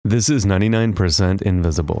This is 99%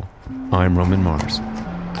 Invisible. I'm Roman Mars.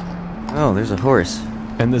 Oh, there's a horse.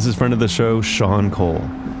 And this is friend of the show, Sean Cole.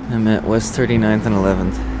 I'm at West 39th and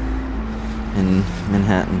 11th in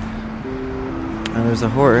Manhattan. Oh, there's a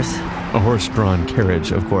horse. A horse-drawn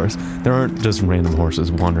carriage, of course. There aren't just random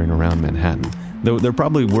horses wandering around Manhattan, though there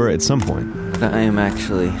probably were at some point. But I am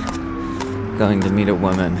actually going to meet a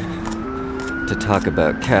woman to talk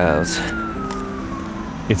about cows.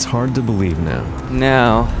 It's hard to believe now.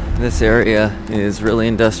 Now, this area is really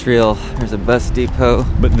industrial. There's a bus depot.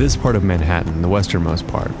 But this part of Manhattan, the westernmost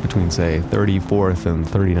part, between, say, 34th and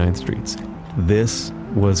 39th Streets, this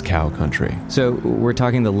was cow country. So we're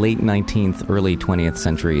talking the late 19th, early 20th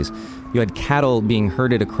centuries. You had cattle being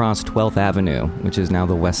herded across 12th Avenue, which is now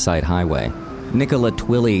the West Side Highway. Nicola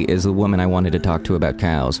Twilley is the woman I wanted to talk to about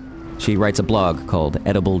cows. She writes a blog called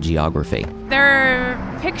Edible Geography. There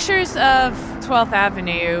are pictures of 12th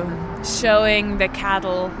Avenue showing the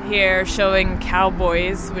cattle here, showing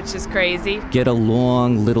cowboys, which is crazy. Get a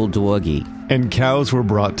long little doggy. And cows were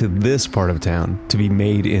brought to this part of town to be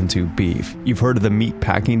made into beef. You've heard of the meat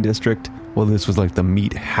packing district? Well, this was like the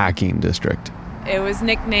meat hacking district. It was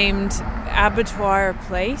nicknamed Abattoir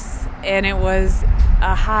Place, and it was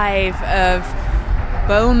a hive of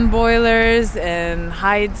bone boilers and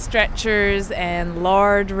hide stretchers and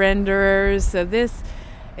lard renderers. So this,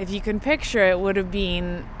 if you can picture it, would have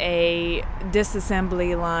been a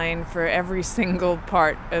disassembly line for every single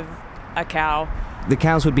part of a cow. The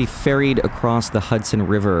cows would be ferried across the Hudson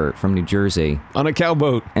River from New Jersey. On a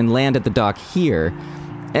cowboat. And land at the dock here.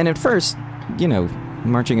 And at first,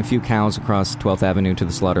 marching a few cows across 12th Avenue to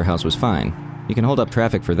the slaughterhouse was fine. You can hold up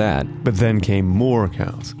traffic for that. But then came more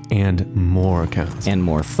cows, and more cows. And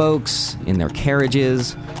more folks in their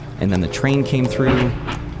carriages, and then the train came through,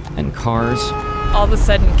 and cars. All of a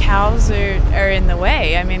sudden, cows are in the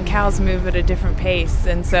way. I mean, cows move at a different pace,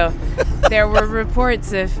 and so there were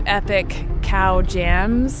reports of epic cow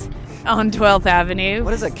jams on 12th Avenue.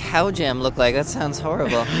 What does a cow jam look like? That sounds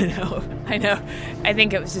horrible. I know. I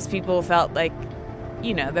think it was just people felt like,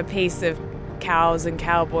 the pace of cows and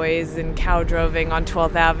cowboys and cow droving on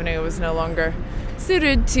 12th Avenue was no longer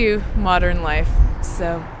suited to modern life.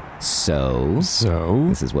 So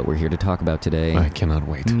this is what we're here to talk about today. I cannot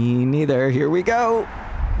wait. Me neither. Here we go.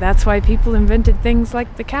 That's why people invented things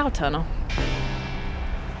like the cow tunnel.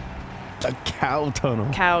 A cow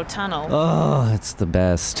tunnel. Cow tunnel. Oh, it's the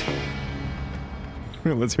best.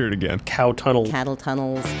 Let's hear it again. Cow tunnel. Cattle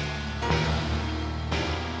tunnels.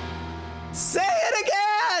 Say it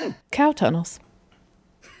again! Cow tunnels.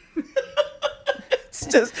 It's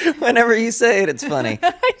just, whenever you say it, it's funny.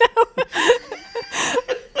 I know.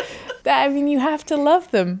 I mean, you have to love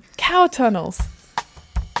them. Cow tunnels.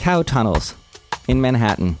 Cow tunnels in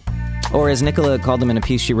Manhattan. Or as Nicola called them in a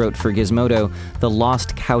piece she wrote for Gizmodo, the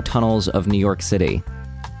lost cow tunnels of New York City.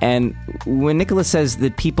 And when Nicola says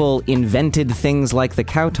that people invented things like the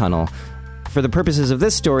cow tunnel, for the purposes of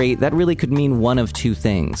this story, that really could mean one of two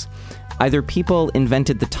things. Either people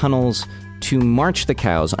invented the tunnels to march the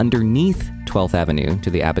cows underneath 12th Avenue to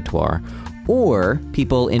the abattoir, or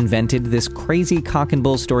people invented this crazy cock and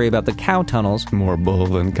bull story about the cow tunnels. More bull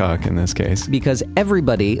than cock in this case. Because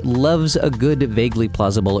everybody loves a good, vaguely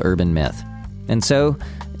plausible urban myth. And so,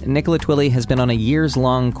 Nicola Twilley has been on a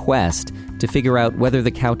years-long quest to figure out whether the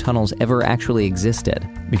cow tunnels ever actually existed.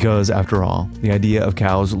 Because, after all, the idea of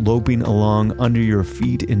cows loping along under your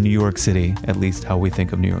feet in New York City, at least how we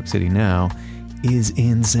think of New York City now, is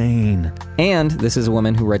insane. And this is a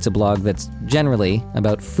woman who writes a blog that's generally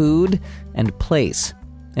about food and place.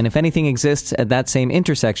 And if anything exists at that same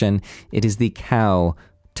intersection, it is the cow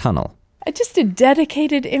tunnel. Just a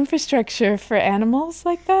dedicated infrastructure for animals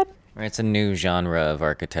like that? Right, it's a new genre of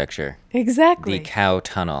architecture. Exactly. The cow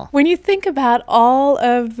tunnel. When you think about all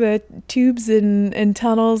of the tubes and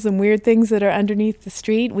tunnels and weird things that are underneath the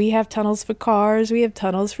street, we have tunnels for cars, we have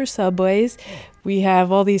tunnels for subways, we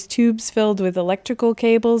have all these tubes filled with electrical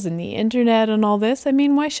cables and the internet and all this. I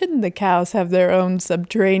mean, why shouldn't the cows have their own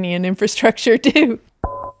subterranean infrastructure too?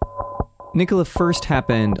 Nicola first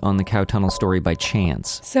happened on the cow tunnel story by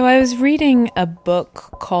chance. So I was reading a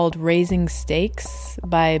book called Raising Steaks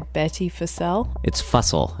by Betty Fussell. It's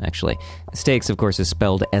Fussell, actually. Steaks, of course, is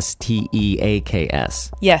spelled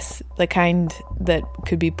S-T-E-A-K-S. Yes, the kind that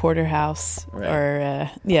could be porterhouse or,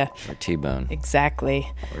 Or T-bone. Exactly.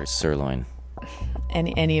 Or sirloin.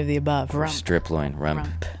 Any of the above. Or Rump. strip loin. Rump.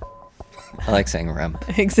 I like saying rump.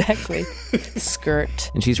 Exactly.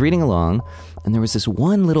 Skirt. And she's reading along, and there was this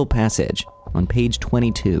one little passage on page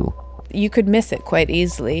 22. You could miss it quite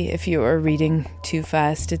easily if you were reading too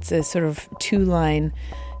fast. It's a sort of two-line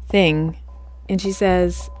thing. And she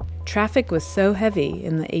says, Traffic was so heavy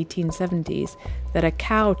in the 1870s that a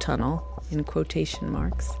cow tunnel, in quotation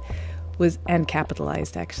marks, and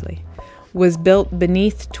capitalized actually, was built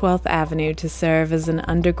beneath 12th Avenue to serve as an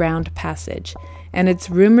underground passage, and it's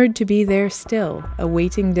rumored to be there still,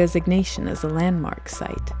 awaiting designation as a landmark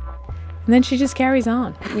site. And then she just carries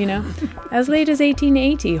on, as late as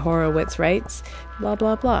 1880, Horowitz writes, blah,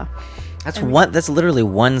 blah, blah. That's literally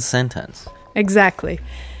one sentence. Exactly.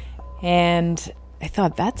 And I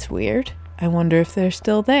thought, that's weird. I wonder if they're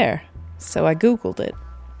still there. So I Googled it.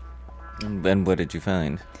 And what did you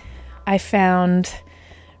find? I found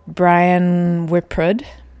Brian Whiprud,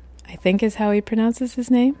 I think is how he pronounces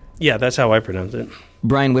his name. Yeah, that's how I pronounce it.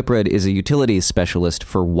 Brian Whiprud is a utilities specialist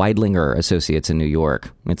for Weidlinger Associates in New York.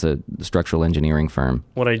 It's a structural engineering firm.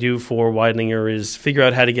 What I do for Weidlinger is figure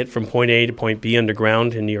out how to get from point A to point B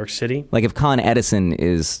underground in New York City. Like if Con Edison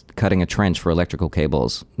is cutting a trench for electrical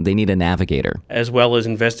cables, they need a navigator. As well as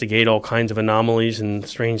investigate all kinds of anomalies and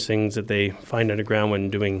strange things that they find underground when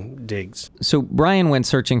doing digs. So Brian went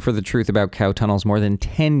searching for the truth about cow tunnels more than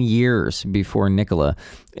 10 years before Nicola.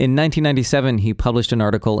 In 1997, he published an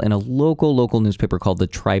article in a local newspaper called the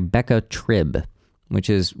Tribeca Trib, which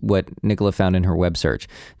is what Nicola found in her web search.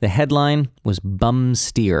 The headline was Bum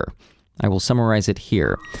Steer. I will summarize it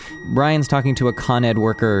here. Brian's talking to a Con Ed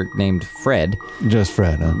worker named Fred. Just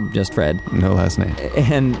Fred, huh? Just Fred. No last name.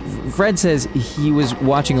 And Fred says he was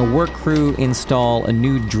watching a work crew install a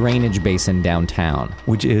new drainage basin downtown.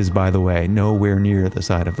 Which is, by the way, nowhere near the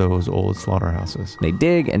side of those old slaughterhouses. They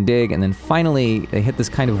dig, and then finally they hit this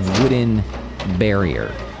kind of wooden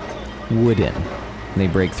barrier. Wooden. They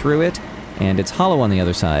break through it, and it's hollow on the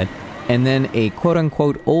other side. And then a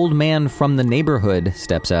quote-unquote old man from the neighborhood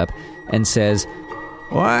steps up and says,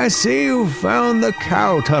 "Well, I see you found the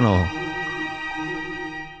cow tunnel."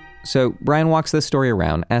 So Brian walks this story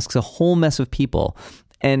around, asks a whole mess of people,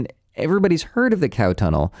 and everybody's heard of the cow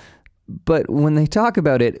tunnel, but when they talk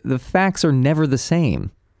about it, the facts are never the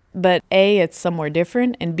same. But A, it's somewhere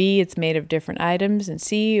different, and B, it's made of different items, and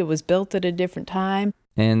C, it was built at a different time.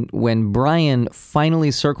 And when Brian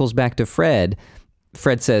finally circles back to Fred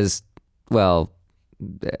says, well,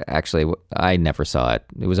 actually, I never saw it.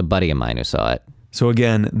 It was a buddy of mine who saw it. So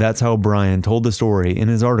again, that's how Brian told the story in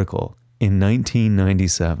his article in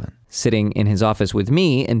 1997. Sitting in his office with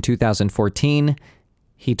me in 2014,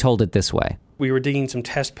 he told it this way. We were digging some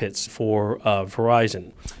test pits for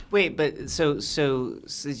Verizon. Wait, but so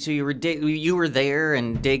you were there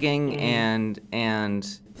and digging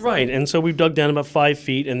and Right, and so we've dug down about 5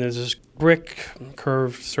 feet, and there's this brick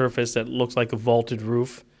curved surface that looks like a vaulted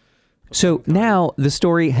roof. So now the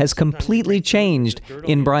story has completely changed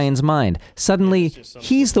in Brian's mind. Suddenly,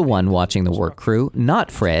 he's the one watching the work crew,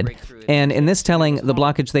 not Fred. And in this telling, the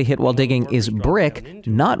blockage they hit while digging is brick,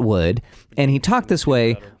 not wood. And he talked this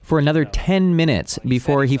way for another 10 minutes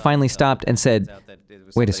before he finally stopped and said,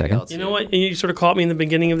 wait a second. You know what? And you sort of caught me in the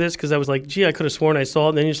beginning of this because I was like, gee, I could have sworn I saw it.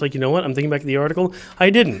 And then you're just like, you know what? I'm thinking back to the article. I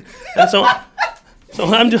didn't. And so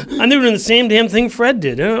I'm doing the same damn thing Fred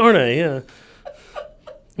did, aren't I? Yeah.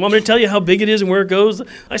 Want me to tell you how big it is and where it goes?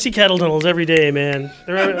 I see cattle tunnels every day, man.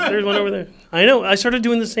 There's one over there. I know. I started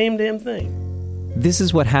doing the same damn thing. This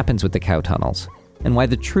is what happens with the cow tunnels, and why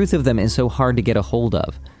the truth of them is so hard to get a hold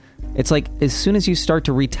of. It's like as soon as you start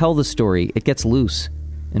to retell the story, it gets loose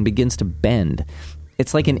and begins to bend.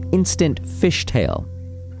 It's like an instant fishtail,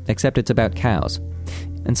 except it's about cows.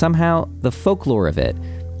 And somehow, the folklore of it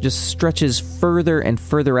just stretches further and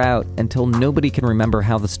further out until nobody can remember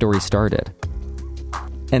how the story started.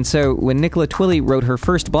 And so when Nicola Twilley wrote her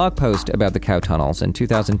first blog post about the cow tunnels in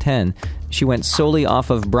 2010, she went solely off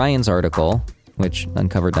of Brian's article, which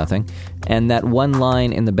uncovered nothing, and that one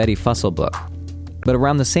line in the Betty Fussell book. But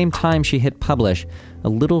around the same time she hit publish, a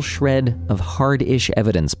little shred of hard-ish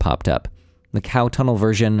evidence popped up. The cow tunnel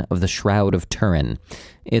version of The Shroud of Turin.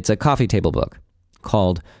 It's a coffee table book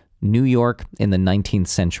called New York in the 19th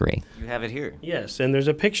Century. You have it here. Yes, and there's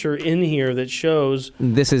a picture in here that shows...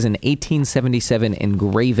 This is an 1877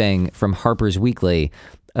 engraving from Harper's Weekly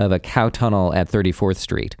of a cow tunnel at 34th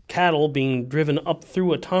Street. Cattle being driven up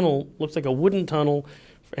through a tunnel, looks like a wooden tunnel,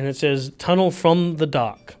 and it says, tunnel from the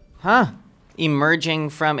dock. Huh.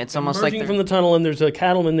 Emerging from, it's almost like... Emerging from the tunnel, and there's a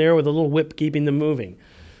cattleman there with a little whip keeping them moving.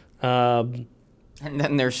 And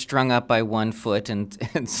then they're strung up by one foot and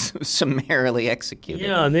summarily executed.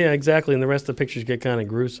 Yeah, exactly. And the rest of the pictures get kind of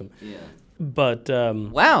gruesome. Yeah. But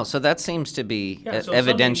wow, so that seems to be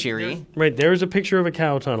evidentiary. Right, there's a picture of a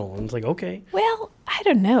cow tunnel, and it's like, okay. Well, I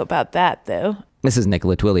don't know about that, though. This is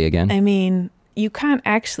Nicola Twilley again. I mean, you can't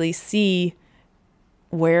actually see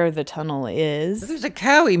where the tunnel is. There's a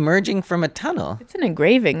cow emerging from a tunnel. It's an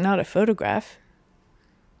engraving, not a photograph.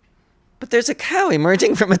 But there's a cow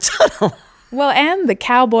emerging from a tunnel. Well, and the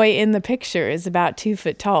cowboy in the picture is about 2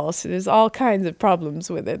 foot tall, so there's all kinds of problems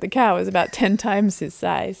with it. The cow is about 10 times his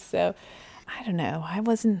size, so I don't know. I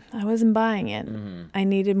wasn't buying it. Mm-hmm. I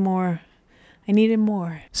needed more.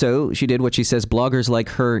 So she did what she says bloggers like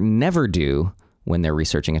her never do when they're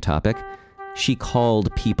researching a topic. She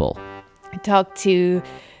called people. I talked to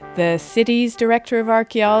the city's director of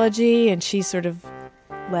archaeology, and she sort of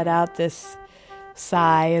let out this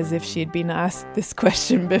sigh as if she'd been asked this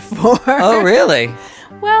question before. Oh, really?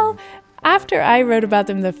 Well, after I wrote about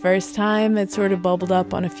them the first time, it sort of bubbled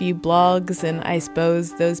up on a few blogs, and I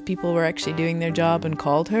suppose those people were actually doing their job and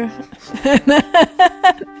called her.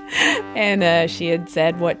 And she had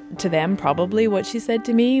said to them probably what she said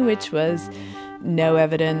to me, which was no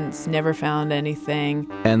evidence, never found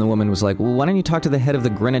anything. And the woman was like, well, why don't you talk to the head of the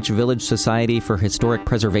Greenwich Village Society for Historic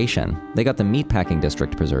Preservation? They got the meatpacking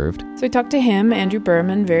district preserved. So I talked to him, Andrew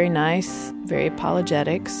Berman, very nice, very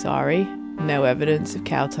apologetic, sorry. No evidence of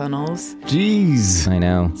cow tunnels. Jeez. I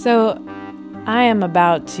know. So I am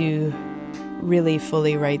about to really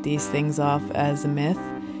fully write these things off as a myth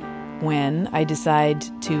when I decide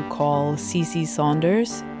to call C.C.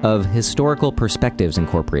 Saunders of Historical Perspectives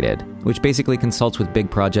Incorporated, which basically consults with big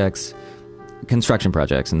projects, construction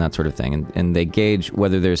projects and that sort of thing. And they gauge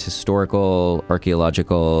whether there's historical,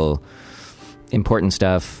 archaeological, important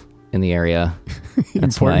stuff in the area.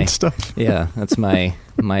 That's important stuff. Yeah, that's my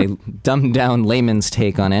dumbed down layman's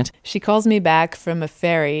take on it. She calls me back from a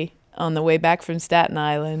ferry on the way back from Staten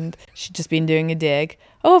Island. She'd just been doing a dig.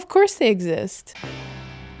 Oh, of course they exist.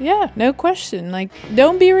 Yeah, no question. Like,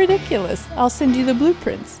 don't be ridiculous. I'll send you the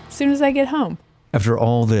blueprints as soon as I get home. After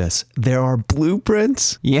all this, there are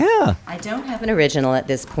blueprints? Yeah. I don't have an original at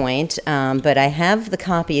this point, but I have the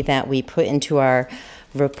copy that we put into our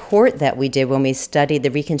report that we did when we studied the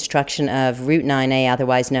reconstruction of Route 9A,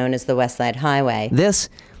 otherwise known as the West Side Highway. This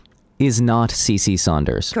is not C.C.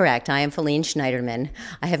 Saunders. Correct. I am Feline Schneiderman.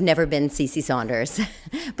 I have never been C.C. Saunders,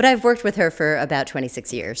 but I've worked with her for about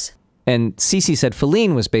 26 years. And Cece said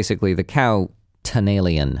Feline was basically the cow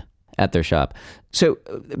tunnelian at their shop. So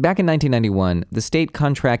back in 1991, the state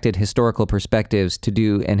contracted Historical Perspectives to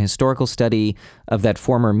do an historical study of that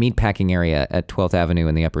former meatpacking area at 12th Avenue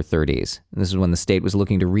in the upper 30s. This is when the state was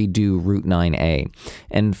looking to redo Route 9A.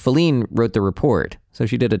 And Feline wrote the report. So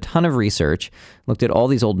she did a ton of research, looked at all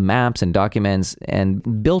these old maps and documents,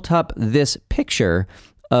 and built up this picture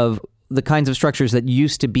of the kinds of structures that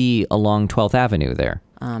used to be along 12th Avenue there.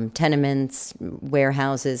 Tenements,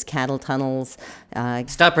 warehouses, cattle tunnels.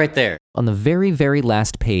 Stop right there. On the very, very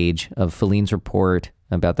last page of Feline's report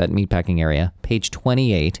about that meatpacking area, page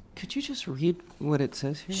 28. Could you just read what it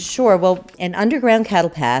says here? Sure. Well, an underground cattle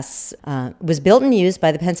pass was built and used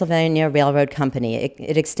by the Pennsylvania Railroad Company.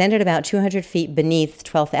 It extended about 200 feet beneath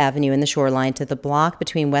 12th Avenue in the shoreline to the block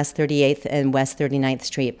between West 38th and West 39th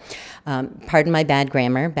Street. Pardon my bad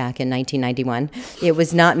grammar, back in 1991. It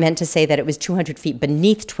was not meant to say that it was 200 feet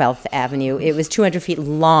beneath 12th Avenue. It was 200 feet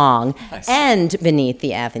long and beneath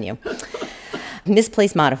the avenue.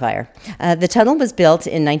 Misplaced modifier. The tunnel was built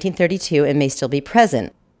in 1932 and may still be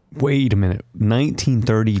present. Wait a minute.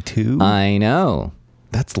 1932? I know.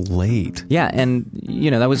 That's late. Yeah, and,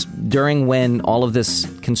 that was during when all of this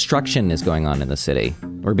construction is going on in the city,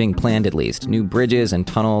 or being planned at least. New bridges and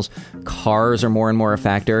tunnels, cars are more and more a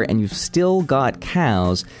factor, and you've still got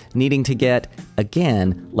cows needing to get,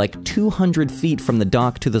 again, like 200 feet from the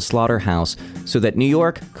dock to the slaughterhouse so that New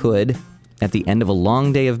York could, at the end of a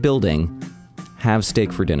long day of building, have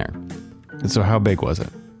steak for dinner. So how big was it?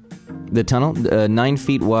 The tunnel, 9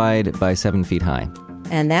 feet wide by 7 feet high.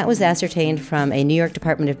 And that was ascertained from a New York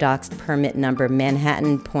Department of Docks permit number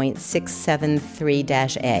Manhattan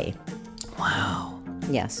 .673-A. Wow.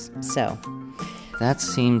 Yes, so. That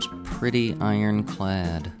seems pretty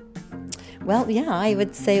ironclad. Well, yeah, I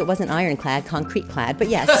would say it wasn't ironclad, concrete-clad, but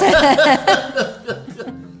yes.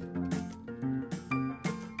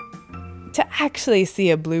 To actually see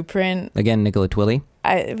a blueprint. Again, Nicola Twilley.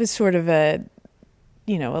 It was sort of a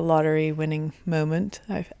lottery winning moment.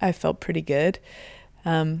 I felt pretty good.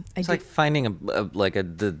 It's like finding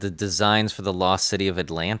the designs for the lost city of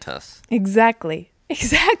Atlantis. Exactly.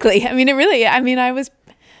 I mean, I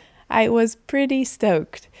was pretty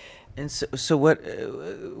stoked. And so what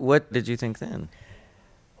did you think then?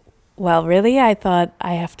 Well, really, I thought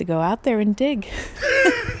I have to go out there and dig.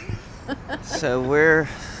 So we're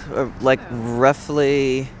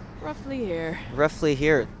roughly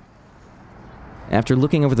here. After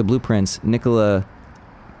looking over the blueprints, Nicola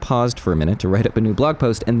paused for a minute to write up a new blog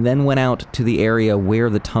post and then went out to the area where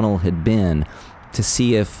the tunnel had been to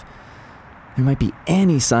see if there might be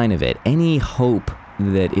any sign of it, any hope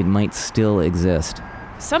that it might still exist?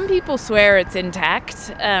 Some people swear it's intact.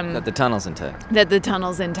 That the tunnel's intact. That the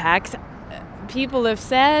tunnel's intact. People have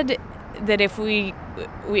said that if we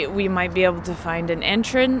might be able to find an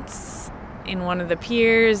entrance in one of the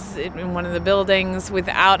piers, in one of the buildings,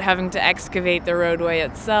 without having to excavate the roadway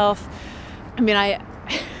itself. I mean,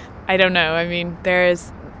 I don't know. I mean,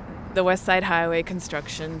 there's the West Side Highway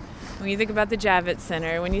construction. When you think about the Javits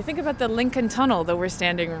Center, when you think about the Lincoln Tunnel that we're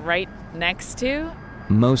standing right next to.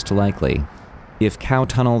 Most likely, if Cow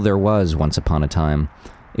Tunnel there was once upon a time,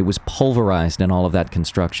 it was pulverized in all of that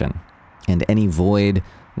construction, and any void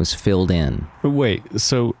was filled in. But wait,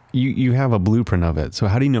 so you have a blueprint of it. So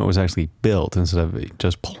how do you know it was actually built instead of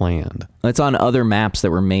just planned? It's on other maps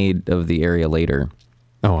that were made of the area later.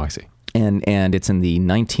 Oh, I see. And it's in the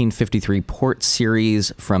 1953 Port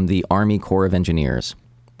Series from the Army Corps of Engineers,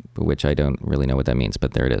 which I don't really know what that means,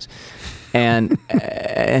 but there it is. And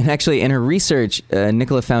actually, in her research,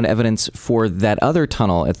 Nicola found evidence for that other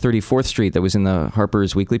tunnel at 34th Street that was in the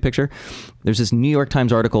Harper's Weekly picture. There's this New York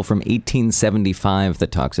Times article from 1875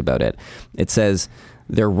 that talks about it. It says,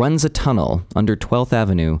 "There runs a tunnel under 12th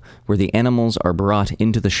Avenue where the animals are brought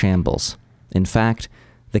into the shambles. In fact,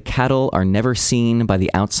 the cattle are never seen by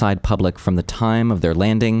the outside public from the time of their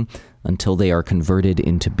landing until they are converted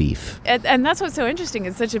into beef." And that's what's so interesting.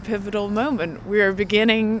 It's such a pivotal moment. We are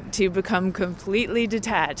beginning to become completely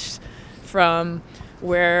detached from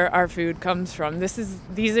where our food comes from.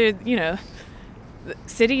 These are,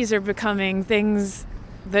 cities are becoming things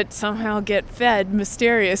that somehow get fed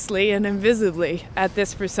mysteriously and invisibly at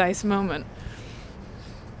this precise moment.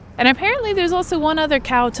 And apparently there's also one other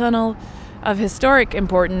cow tunnel of historic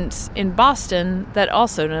importance in Boston that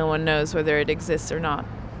also no one knows whether it exists or not.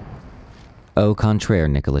 Au contraire,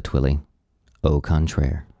 Nicola Twilley. Au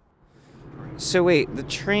contraire. So wait, the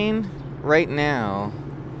train right now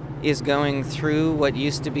is going through what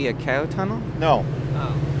used to be a cow tunnel? No.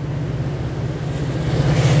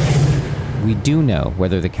 We do know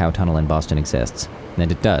whether the cow tunnel in Boston exists,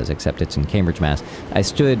 and it does, except it's in Cambridge, Mass. I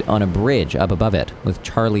stood on a bridge up above it with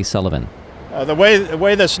Charlie Sullivan. The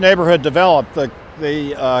way this neighborhood developed,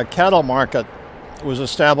 the cattle market was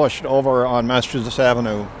established over on Massachusetts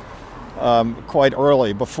Avenue quite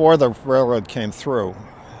early, before the railroad came through,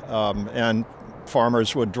 and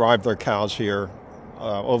farmers would drive their cows here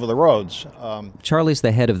over the roads. Charlie's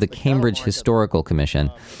the head of the Cambridge Historical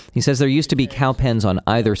Commission. He says there used to be cow pens on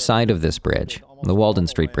either side of this bridge, the Walden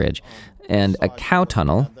Street Bridge, and a cow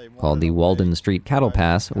tunnel called the Walden Street Cattle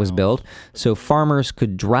Pass was built so farmers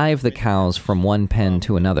could drive the cows from one pen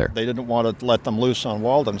to another. They didn't want to let them loose on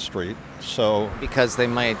Walden Street, so Because they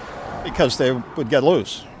would get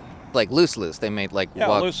loose. like loose. They might walk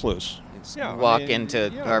Loose. walk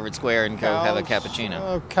into Harvard Square and go have a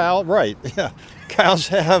cappuccino. Cows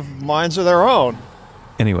have minds of their own.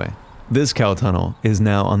 Anyway, this cow tunnel is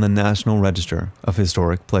now on the National Register of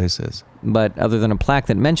Historic Places. But other than a plaque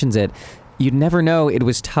that mentions it, you'd never know it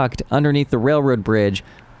was tucked underneath the railroad bridge,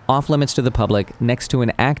 off limits to the public, next to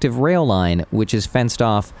an active rail line, which is fenced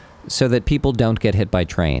off so that people don't get hit by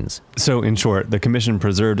trains. So in short, the commission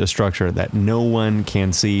preserved a structure that no one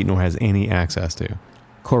can see nor has any access to.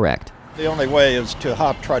 Correct. The only way is to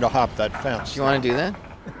try to hop that fence. You want to do that?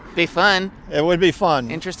 Be fun. It would be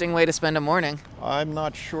fun. Interesting way to spend a morning. I'm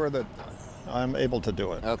not sure that I'm able to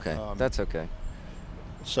do it. Okay, that's okay.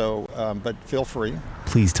 So, but feel free.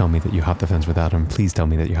 Please tell me that you hopped the fence without him. Please tell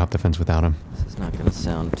me that you hopped the fence without him. This is not going to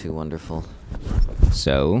sound too wonderful.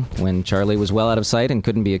 So, when Charlie was well out of sight and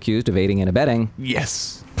couldn't be accused of aiding and abetting...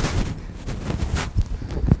 Yes!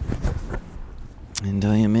 And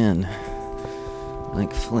I am in.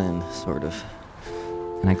 Like Flynn, sort of.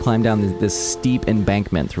 And I climbed down this steep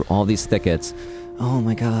embankment through all these thickets. Oh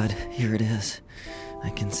my God, here it is. I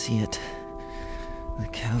can see it. The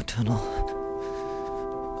cow tunnel.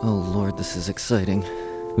 Oh Lord, this is exciting.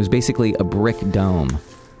 It was basically a brick dome.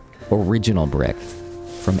 Original brick.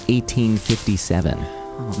 From 1857.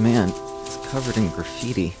 Oh man, it's covered in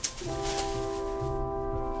graffiti.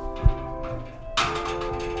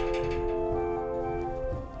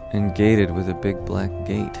 And gated with a big black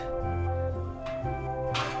gate.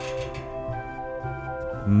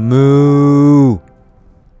 Moo!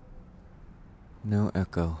 No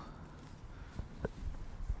echo.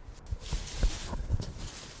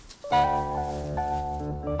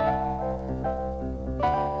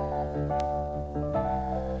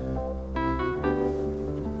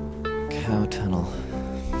 Cow tunnel.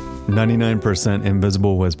 99%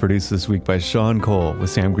 Invisible was produced this week by Sean Cole with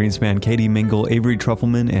Sam Greenspan, Katie Mingle, Avery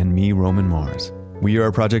Truffleman, and me, Roman Mars. We are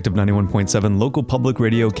a project of 91.7 local public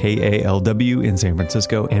radio KALW in San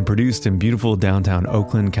Francisco and produced in beautiful downtown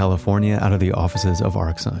Oakland, California out of the offices of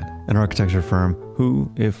ArcSign, an architecture firm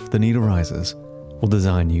who, if the need arises, will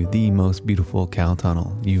design you the most beautiful cow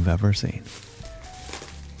tunnel you've ever seen.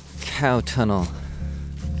 Cow tunnel.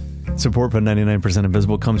 Support for 99%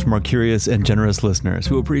 Invisible comes from our curious and generous listeners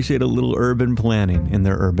who appreciate a little urban planning in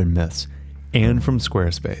their urban myths, and from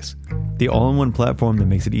Squarespace, the all-in-one platform that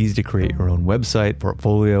makes it easy to create your own website,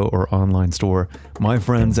 portfolio, or online store. My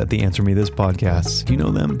friends at the Answer Me This podcast, you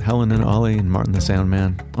know them, Helen and Ollie and Martin the Sound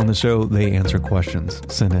Man. On the show, they answer questions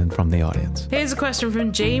sent in from the audience. Here's a question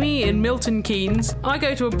from Jamie in Milton Keynes. I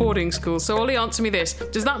go to a boarding school, so Ollie, answer me this.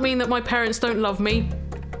 Does that mean that my parents don't love me?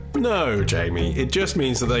 No, Jamie. It just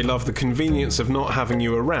means that they love the convenience of not having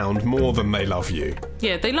you around more than they love you.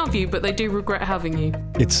 Yeah, they love you, but they do regret having you.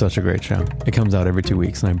 It's such a great show. It comes out every 2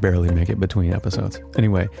 weeks, and I barely make it between episodes.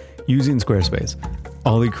 Anyway, using Squarespace,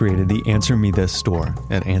 Ollie created the Answer Me This store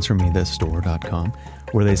at answermethisstore.com,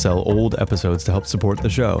 where they sell old episodes to help support the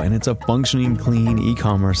show. And it's a functioning, clean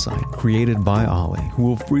e-commerce site created by Ollie, who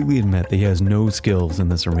will freely admit that he has no skills in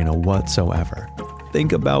this arena whatsoever.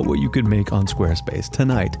 Think about what you could make on Squarespace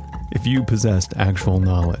tonight if you possessed actual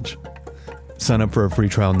knowledge. Sign up for a free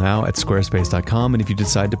trial now at squarespace.com, and if you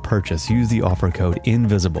decide to purchase, use the offer code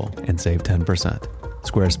INVISIBLE and save 10%.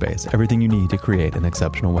 Squarespace, everything you need to create an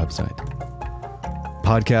exceptional website.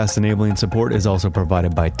 Podcast enabling support is also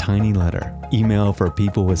provided by Tiny Letter, email for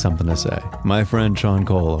people with something to say. My friend Sean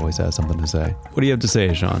Cole always has something to say. What do you have to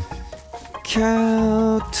say, Sean?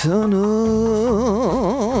 Cow tunnel.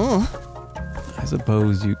 I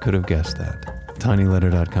suppose you could have guessed that.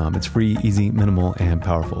 tinyletter.com. It's free, easy, minimal, and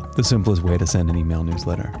powerful. The simplest way to send an email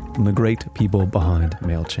newsletter from the great people behind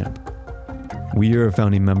MailChimp. We are a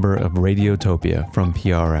founding member of Radiotopia from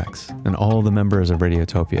PRX, and all the members of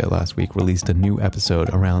Radiotopia last week released a new episode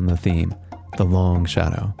around the theme, The Long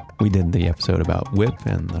Shadow. We did the episode about Whip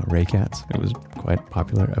and the Raycats. It was quite a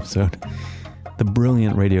popular episode. The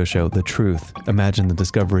brilliant radio show, The Truth, imagined the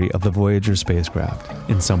discovery of the Voyager spacecraft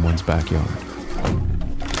in someone's backyard.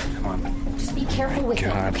 Careful with it,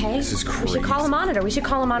 okay? This is crazy. We should call a monitor. We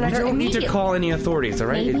don't need to call any authorities, all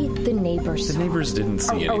right? Maybe the neighbors. The neighbors didn't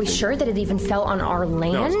see anything. Are we sure that it even fell on our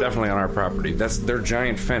land? No, it's definitely on our property. That's their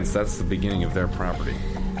giant fence. That's the beginning of their property.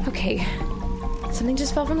 Okay. Something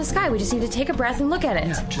just fell from the sky. We just need to take a breath and look at it.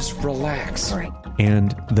 Yeah, just relax. All right.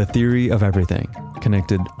 And The Theory of Everything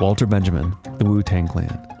connected Walter Benjamin, the Wu-Tang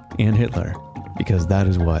Clan, and Hitler, because that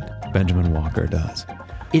is what Benjamin Walker does.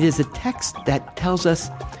 It is a text that tells us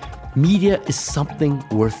media is something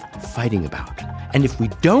worth fighting about. And if we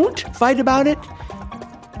don't fight about it,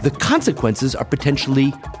 the consequences are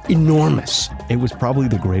potentially enormous. It was probably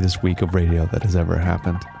the greatest week of radio that has ever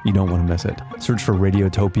happened. You don't want to miss it. Search for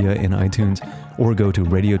Radiotopia in iTunes or go to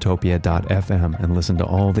radiotopia.fm and listen to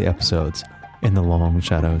all the episodes in the Long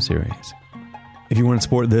Shadow series. If you want to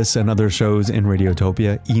support this and other shows in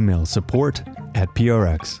Radiotopia, email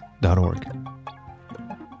support@prx.org.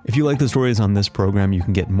 If you like the stories on this program, you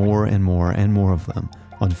can get more and more and more of them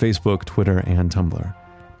on Facebook, Twitter, and Tumblr.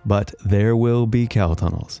 But there will be cow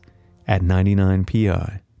tunnels at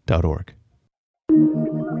 99pi.org.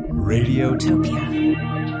 Radiotopia.